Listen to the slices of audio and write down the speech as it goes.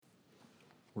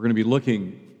We're going to be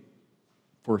looking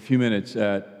for a few minutes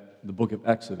at the book of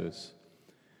Exodus.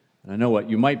 And I know what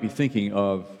you might be thinking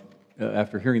of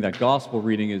after hearing that gospel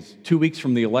reading is 2 weeks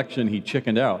from the election, he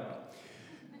chickened out.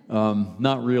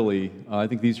 Not really. I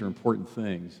think these are important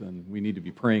things, and we need to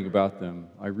be praying about them.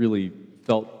 I really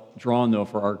felt drawn, though,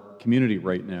 for our community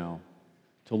right now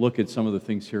to look at some of the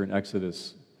things here in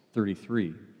Exodus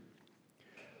 33.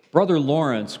 Brother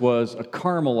Lawrence was a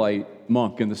Carmelite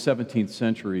monk in the 17th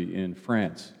century in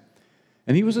France,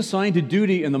 and he was assigned to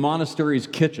duty in the monastery's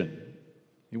kitchen.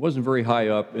 He wasn't very high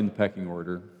up in the pecking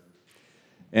order,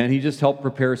 and he just helped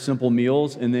prepare simple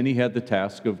meals, and then he had the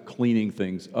task of cleaning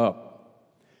things up.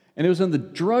 And it was in the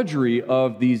drudgery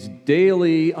of these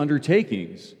daily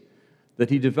undertakings that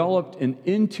he developed an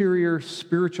interior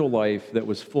spiritual life that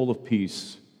was full of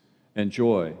peace and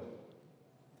joy.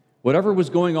 Whatever was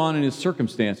going on in his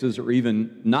circumstances, or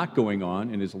even not going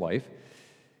on in his life,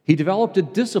 he developed a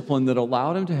discipline that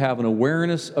allowed him to have an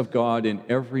awareness of God in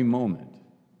every moment.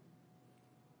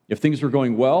 If things were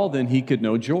going well, then he could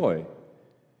know joy.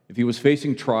 If he was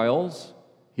facing trials,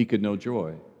 he could know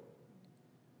joy.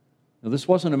 Now, this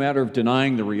wasn't a matter of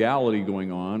denying the reality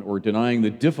going on, or denying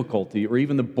the difficulty, or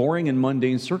even the boring and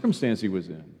mundane circumstance he was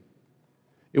in.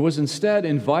 It was instead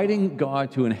inviting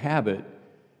God to inhabit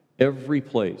every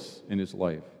place in his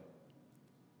life.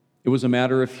 It was a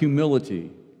matter of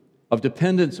humility, of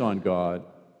dependence on God,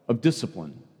 of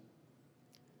discipline.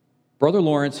 Brother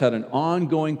Lawrence had an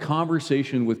ongoing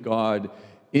conversation with God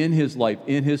in his life,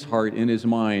 in his heart, in his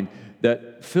mind,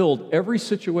 that filled every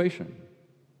situation.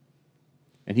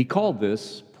 And he called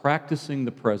this practicing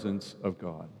the presence of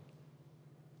God.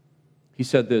 He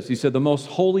said this, the most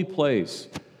holy place,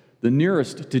 the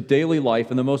nearest to daily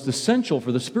life and the most essential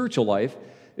for the spiritual life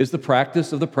is the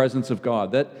practice of the presence of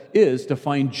God. That is, to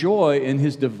find joy in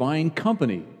his divine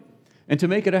company and to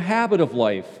make it a habit of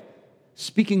life,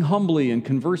 speaking humbly and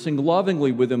conversing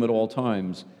lovingly with him at all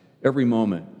times, every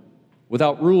moment,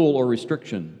 without rule or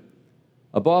restriction.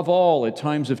 Above all, at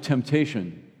times of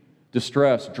temptation,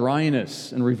 distress,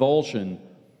 dryness, and revulsion,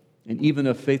 and even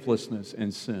of faithlessness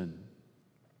and sin.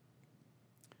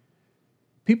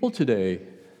 People today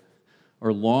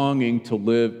are longing to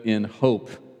live in hope,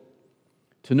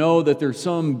 to know that there's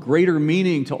some greater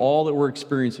meaning to all that we're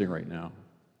experiencing right now.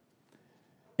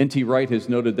 N.T. Wright has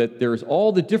noted that there's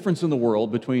all the difference in the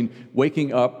world between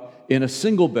waking up in a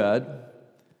single bed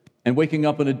and waking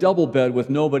up in a double bed with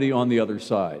nobody on the other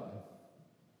side.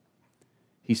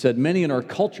 He said, many in our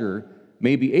culture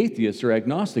may be atheists or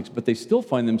agnostics, but they still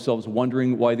find themselves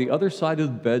wondering why the other side of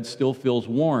the bed still feels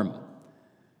warm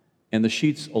and the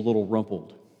sheets a little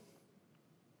rumpled.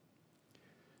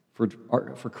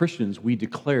 For Christians, we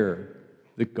declare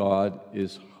that God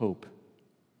is hope.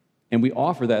 And we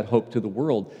offer that hope to the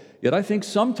world. Yet I think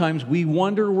sometimes we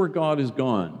wonder where God is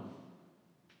gone.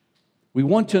 We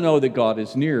want to know that God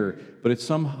is near, but it's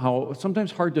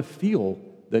sometimes hard to feel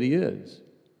that he is.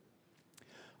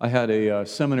 I had a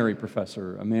seminary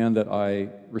professor, a man that I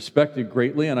respected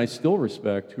greatly and I still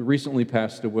respect, who recently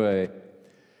passed away.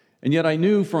 And yet I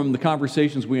knew from the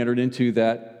conversations we entered into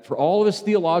that for all of his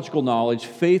theological knowledge,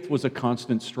 faith was a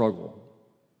constant struggle.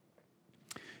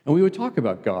 And we would talk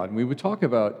about God, and we would talk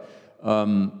about,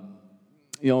 who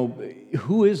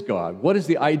is God? What is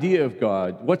the idea of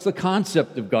God? What's the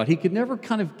concept of God? He could never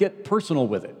kind of get personal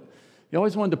with it. He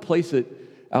always wanted to place it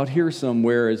out here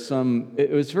somewhere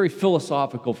it was very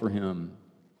philosophical for him.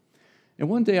 And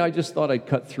one day I just thought I'd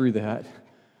cut through that.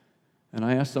 And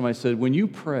I asked him, I said, when you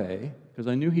pray, because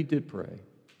I knew he did pray,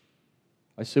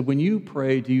 I said, when you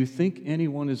pray, do you think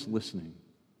anyone is listening?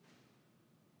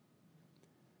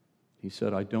 He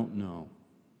said, I don't know.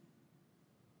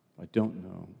 I don't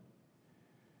know.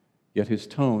 Yet his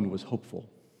tone was hopeful.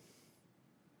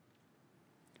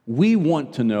 We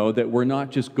want to know that we're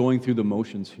not just going through the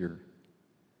motions here,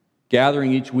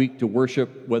 gathering each week to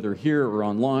worship, whether here or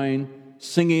online,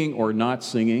 singing or not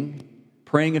singing,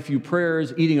 praying a few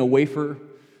prayers, eating a wafer,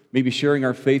 maybe sharing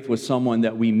our faith with someone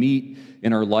that we meet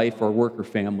in our life, our work, or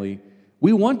family.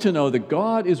 We want to know that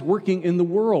God is working in the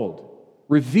world,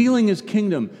 revealing his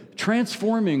kingdom,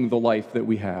 transforming the life that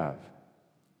we have.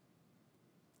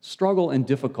 Struggle and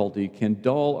difficulty can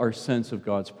dull our sense of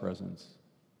God's presence,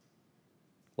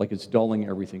 like it's dulling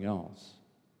everything else,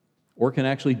 or can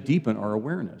actually deepen our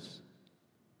awareness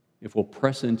if we'll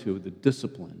press into the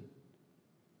discipline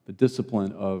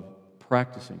of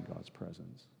practicing God's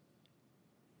presence.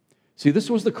 See, this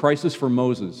was the crisis for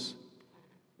Moses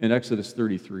in Exodus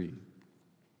 33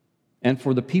 and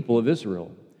for the people of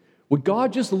Israel. Would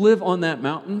God just live on that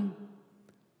mountain,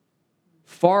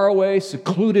 far away,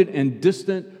 secluded and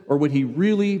distant, or would he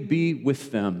really be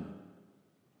with them?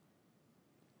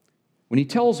 When he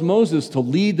tells Moses to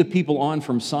lead the people on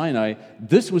from Sinai,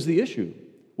 this was the issue.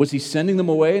 Was he sending them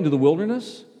away into the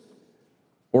wilderness?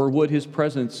 Or would his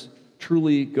presence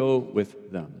truly go with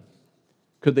them?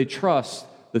 Could they trust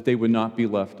that they would not be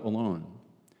left alone?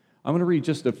 I'm going to read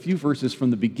just a few verses from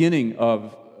the beginning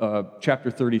of chapter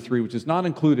 33, which is not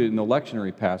included in the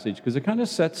lectionary passage, because it kind of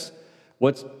sets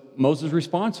what Moses'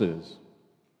 response is.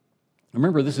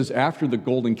 Remember, this is after the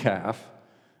golden calf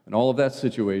and all of that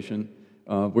situation,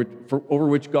 over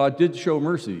which God did show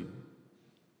mercy.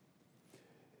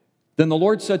 Then the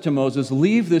Lord said to Moses,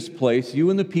 "Leave this place, you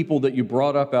and the people that you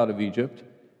brought up out of Egypt,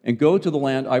 and go to the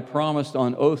land I promised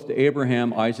on oath to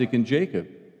Abraham, Isaac, and Jacob,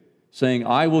 saying,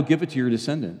 I will give it to your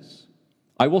descendants.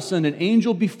 I will send an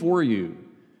angel before you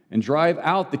and drive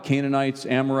out the Canaanites,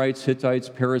 Amorites, Hittites,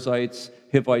 Perizzites,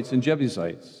 Hivites, and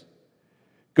Jebusites.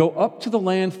 Go up to the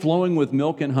land flowing with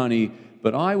milk and honey,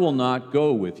 but I will not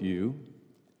go with you,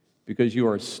 because you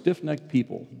are a stiff-necked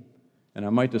people, and I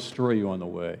might destroy you on the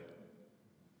way."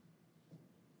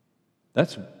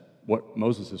 That's what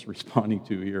Moses is responding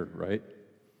to here, right?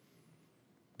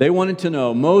 They wanted to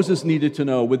know, Moses needed to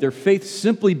know, would their faith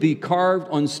simply be carved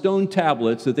on stone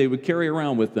tablets that they would carry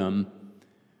around with them,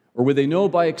 or would they know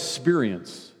by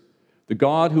experience the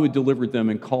God who had delivered them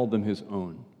and called them his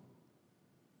own?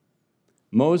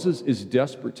 Moses is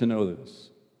desperate to know this.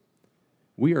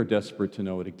 We are desperate to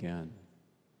know it again.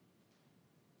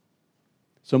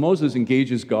 So Moses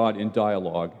engages God in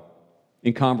dialogue,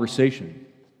 in conversation.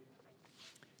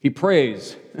 He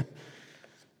prays.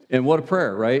 And what a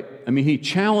prayer, right? I mean, he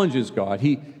challenges God.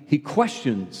 He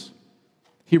questions.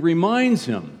 He reminds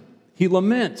him. He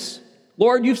laments.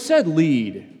 Lord, you've said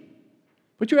lead,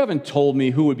 but you haven't told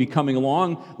me who would be coming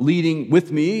along leading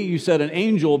with me. You said an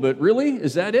angel, but really?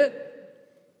 Is that it?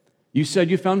 You said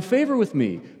you found favor with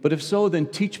me, but if so, then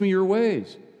teach me your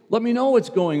ways. Let me know what's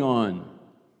going on.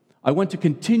 I want to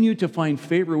continue to find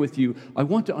favor with you. I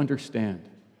want to understand.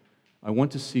 I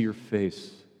want to see your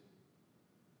face.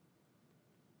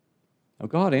 Now,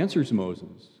 God answers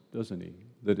Moses, doesn't he?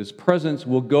 That his presence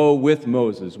will go with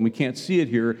Moses. And we can't see it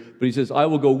here, but he says, I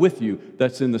will go with you.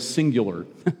 That's in the singular.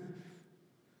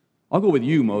 I'll go with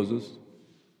you, Moses.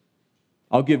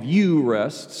 I'll give you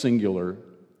rest, singular.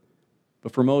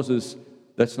 But for Moses,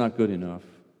 that's not good enough.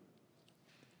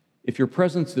 If your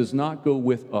presence does not go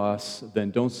with us, then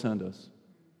don't send us.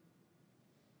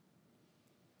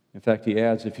 In fact, he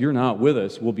adds, if you're not with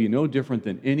us, we'll be no different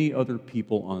than any other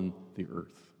people on the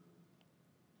earth.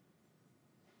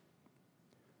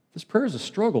 This prayer is a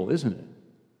struggle, isn't it?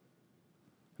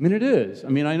 I mean, it is. I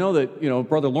mean, I know that,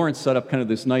 Brother Lawrence set up kind of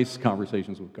this nice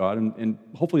conversations with God, and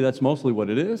hopefully that's mostly what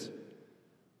it is,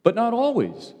 but not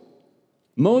always.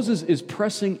 Moses is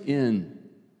pressing in,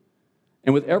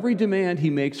 and with every demand he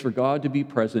makes for God to be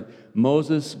present,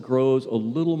 Moses grows a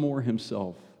little more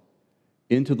himself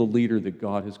into the leader that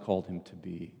God has called him to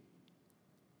be.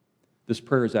 This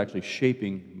prayer is actually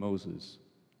shaping Moses.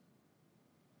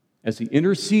 As he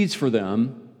intercedes for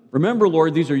them, remember,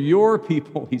 Lord, these are your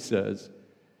people, he says.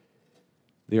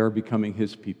 They are becoming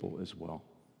his people as well.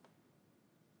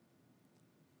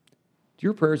 Do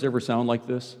your prayers ever sound like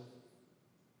this?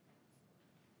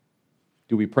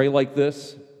 Do we pray like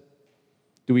this?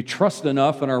 Do we trust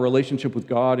enough in our relationship with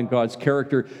God and God's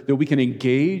character that we can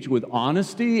engage with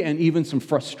honesty and even some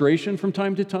frustration from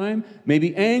time to time?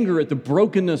 Maybe anger at the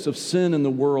brokenness of sin in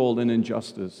the world and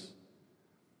injustice.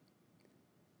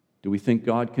 Do we think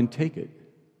God can take it?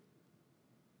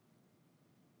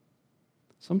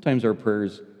 Sometimes our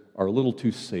prayers are a little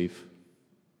too safe.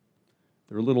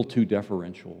 They're a little too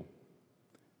deferential,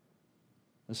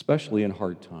 especially in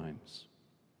hard times.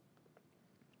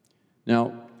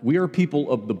 Now, we are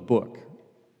people of the book.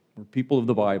 We're people of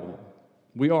the Bible.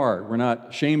 We are. We're not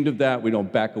ashamed of that. We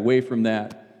don't back away from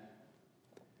that.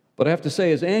 But I have to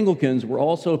say, as Anglicans, we're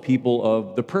also people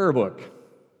of the prayer book.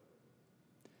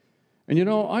 And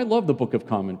I love the Book of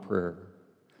Common Prayer.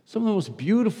 Some of the most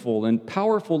beautiful and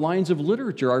powerful lines of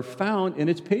literature are found in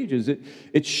its pages.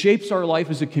 It shapes our life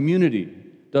as a community,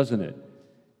 doesn't it?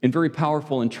 In very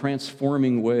powerful and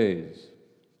transforming ways.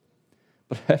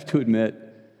 But I have to admit,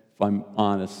 if I'm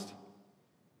honest,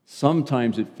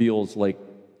 sometimes it feels like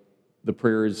the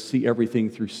prayers see everything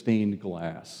through stained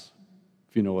glass,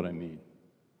 if you know what I mean.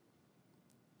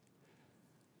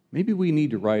 Maybe we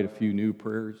need to write a few new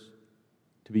prayers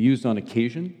to be used on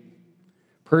occasion.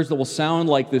 Prayers that will sound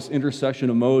like this intercession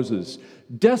of Moses,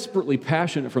 desperately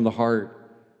passionate from the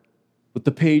heart, with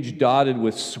the page dotted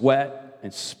with sweat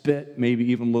and spit,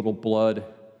 maybe even a little blood.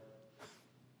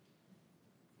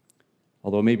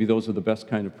 Although maybe those are the best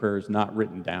kind of prayers not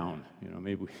written down.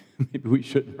 Maybe we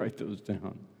shouldn't write those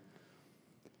down.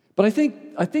 But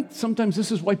I think sometimes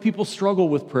this is why people struggle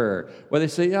with prayer, where they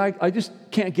say, yeah, I just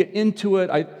can't get into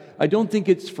it. I don't think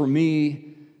it's for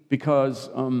me because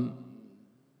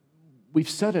we've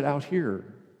set it out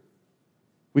here.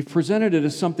 We've presented it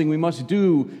as something we must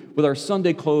do with our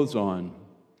Sunday clothes on,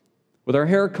 with our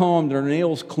hair combed and our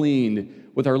nails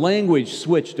cleaned, with our language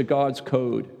switched to God's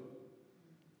code.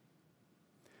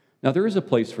 Now, there is a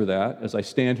place for that as I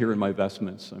stand here in my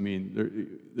vestments. I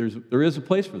mean, there is a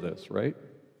place for this, right?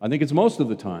 I think it's most of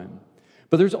the time.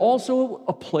 But there's also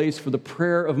a place for the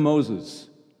prayer of Moses,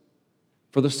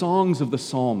 for the songs of the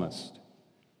psalmist,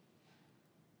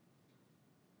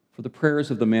 for the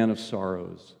prayers of the man of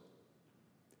sorrows.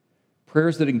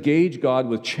 Prayers that engage God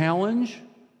with challenge,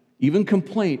 even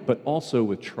complaint, but also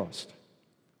with trust.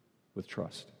 With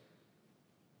trust.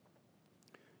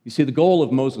 You see, the goal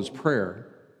of Moses' prayer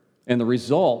and the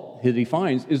result that he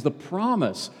finds is the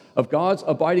promise of God's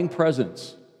abiding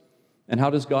presence. And how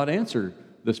does God answer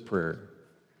this prayer?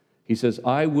 He says,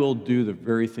 I will do the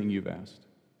very thing you've asked.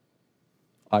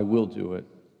 I will do it.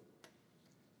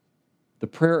 The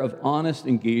prayer of honest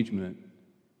engagement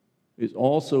is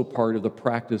also part of the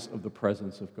practice of the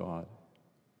presence of God.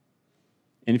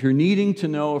 And if you're needing to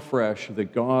know afresh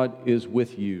that God is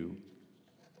with you,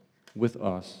 with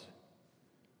us,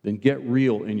 then get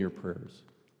real in your prayers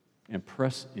and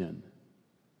press in.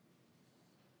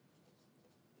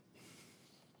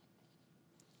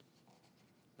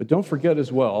 But don't forget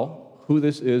as well who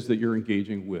this is that you're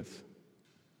engaging with,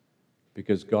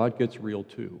 because God gets real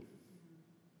too.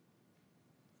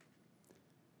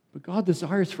 But God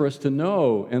desires for us to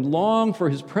know and long for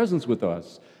His presence with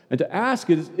us. And to ask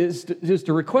is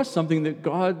to request something that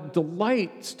God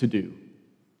delights to do.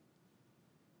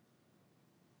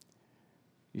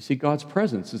 You see, God's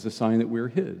presence is a sign that we're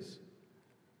His,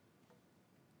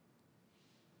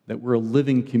 that we're a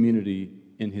living community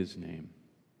in His name.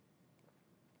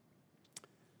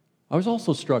 I was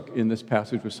also struck in this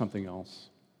passage with something else,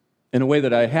 in a way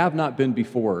that I have not been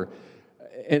before.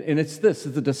 And it's this,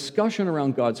 the discussion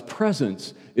around God's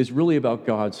presence is really about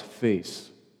God's face.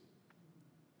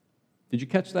 Did you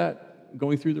catch that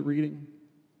going through the reading?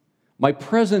 My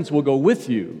presence will go with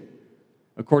you,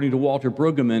 according to Walter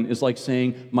Brueggemann, is like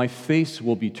saying, my face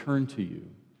will be turned to you.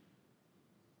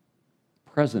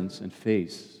 Presence and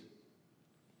face.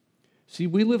 See,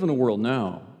 we live in a world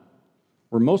now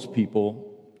where most people,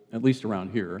 at least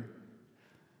around here,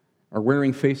 are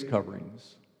wearing face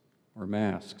coverings or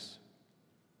masks.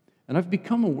 And I've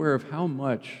become aware of how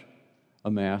much a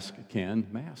mask can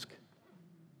mask,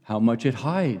 how much it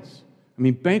hides. I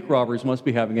mean, bank robbers must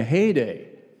be having a heyday,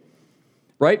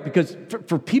 right? Because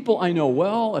for people I know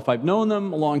well, if I've known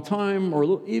them a long time,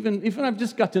 or even I've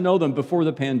just got to know them before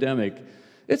the pandemic,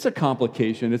 it's a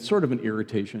complication. It's sort of an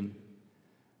irritation.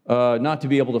 Not to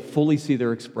be able to fully see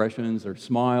their expressions, their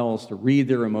smiles, to read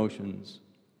their emotions.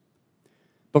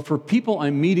 But for people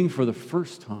I'm meeting for the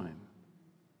first time,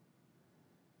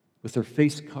 with their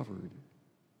face covered,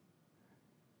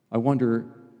 I wonder,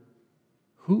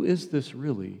 who is this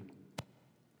really?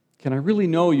 Can I really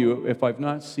know you if I've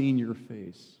not seen your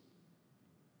face?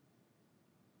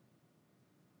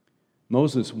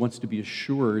 Moses wants to be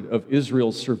assured of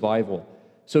Israel's survival.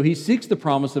 So he seeks the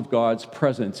promise of God's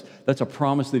presence. That's a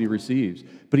promise that he receives.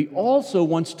 But he also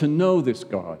wants to know this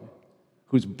God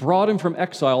who's brought him from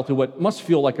exile to what must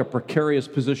feel like a precarious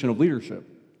position of leadership.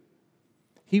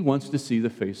 He wants to see the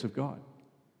face of God.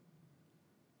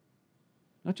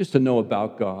 Not just to know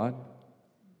about God,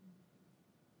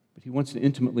 but he wants to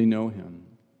intimately know him.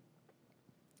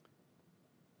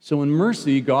 So in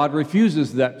mercy, God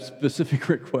refuses that specific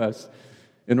request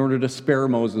in order to spare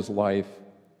Moses' life.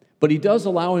 But he does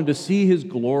allow him to see his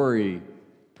glory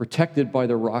protected by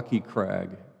the rocky crag,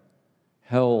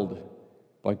 held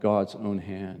by God's own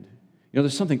hand. You know,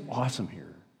 there's something awesome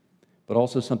here, but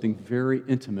also something very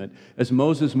intimate as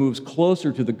Moses moves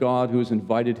closer to the God who has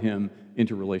invited him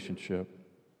into relationship.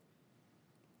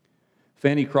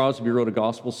 Fanny Crosby wrote a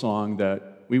gospel song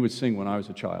that we would sing when I was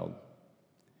a child.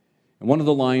 And one of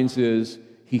the lines is,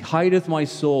 "He hideth my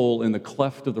soul in the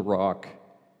cleft of the rock,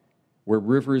 where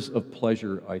rivers of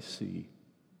pleasure I see."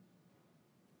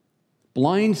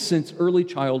 Blind since early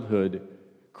childhood,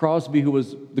 Crosby, who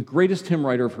was the greatest hymn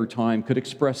writer of her time, could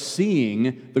express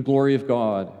seeing the glory of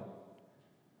God,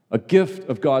 a gift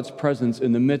of God's presence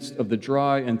in the midst of the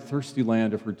dry and thirsty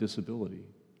land of her disability.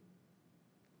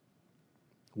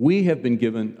 We have been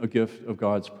given a gift of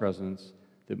God's presence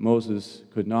that Moses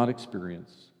could not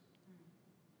experience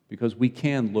because we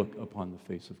can look upon the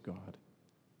face of God.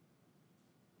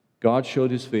 God showed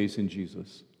his face in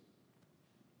Jesus,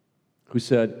 who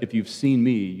said, "If you've seen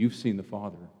me, you've seen the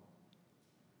Father."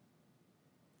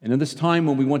 And in this time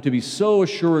when we want to be so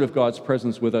assured of God's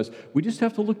presence with us, we just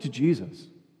have to look to Jesus,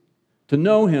 to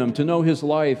know Him, to know His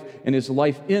life, and His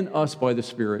life in us by the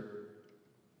Spirit.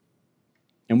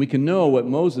 And we can know what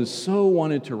Moses so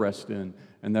wanted to rest in,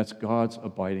 and that's God's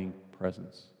abiding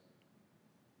presence.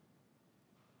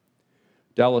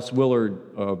 Dallas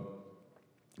Willard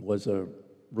was a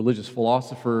religious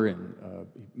philosopher and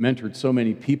mentored so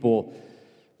many people.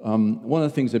 One of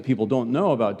the things that people don't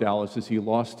know about Dallas is he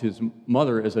lost his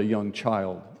mother as a young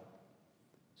child.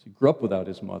 So he grew up without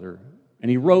his mother. And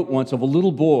he wrote once of a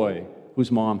little boy whose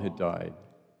mom had died.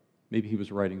 Maybe he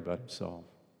was writing about himself.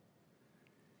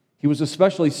 He was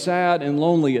especially sad and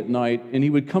lonely at night, and he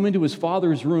would come into his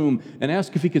father's room and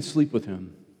ask if he could sleep with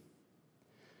him.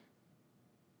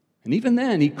 And even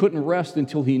then, he couldn't rest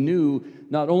until he knew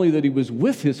not only that he was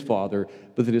with his father,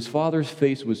 but that his father's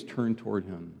face was turned toward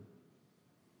him.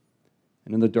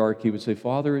 And in the dark, he would say,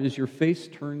 "Father, is your face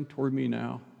turned toward me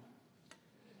now?"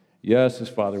 "Yes," his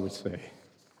father would say.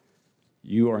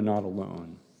 "You are not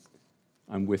alone.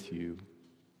 I'm with you.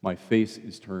 My face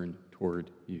is turned toward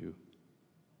you."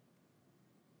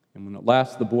 And when at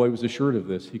last the boy was assured of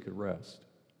this, he could rest.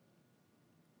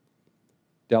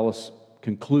 Dallas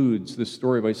concludes this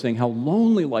story by saying how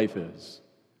lonely life is.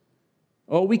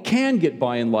 Oh, we can get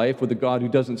by in life with a God who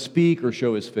doesn't speak or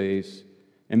show His face,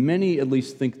 and many at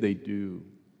least think they do.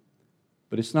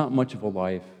 But it's not much of a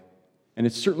life, and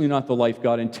it's certainly not the life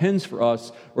God intends for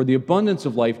us or the abundance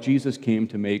of life Jesus came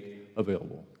to make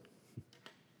available.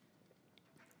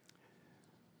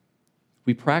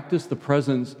 We practice the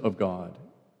presence of God,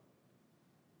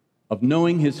 of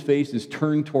knowing His face is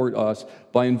turned toward us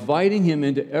by inviting Him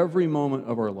into every moment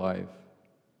of our life,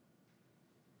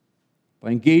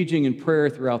 by engaging in prayer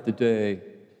throughout the day,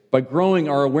 by growing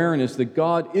our awareness that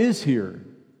God is here.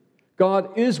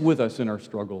 God is with us in our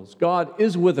struggles. God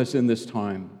is with us in this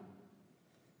time.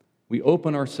 We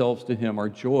open ourselves to Him, our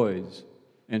joys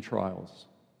and trials.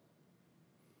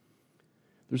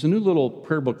 There's a new little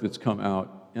prayer book that's come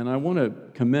out, and I want to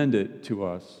commend it to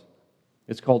us.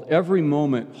 It's called Every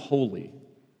Moment Holy.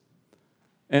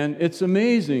 And it's an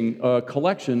amazing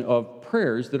collection of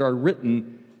prayers that are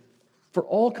written for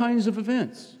all kinds of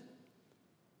events.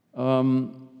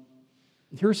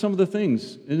 Here are some of the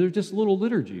things, and they're just little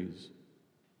liturgies.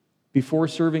 Before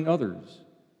serving others,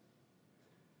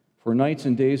 for nights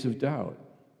and days of doubt,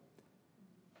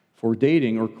 for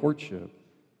dating or courtship,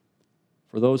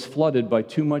 for those flooded by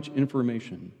too much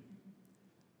information,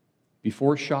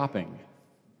 before shopping,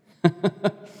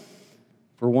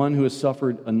 for one who has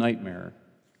suffered a nightmare.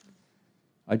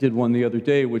 I did one the other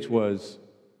day, which was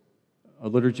a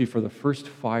liturgy for the first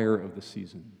fire of the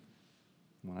season,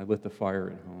 when I lit the fire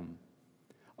at home.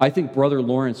 I think Brother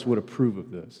Lawrence would approve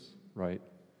of this, right?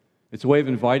 It's a way of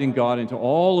inviting God into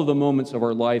all of the moments of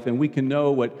our life, and we can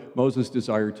know what Moses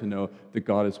desired to know, that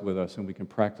God is with us, and we can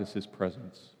practice His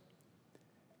presence.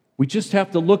 We just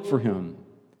have to look for Him.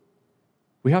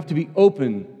 We have to be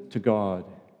open to God,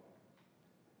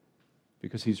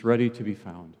 because He's ready to be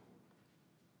found.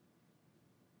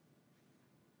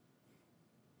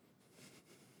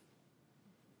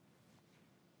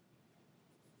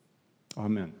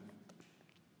 Amen.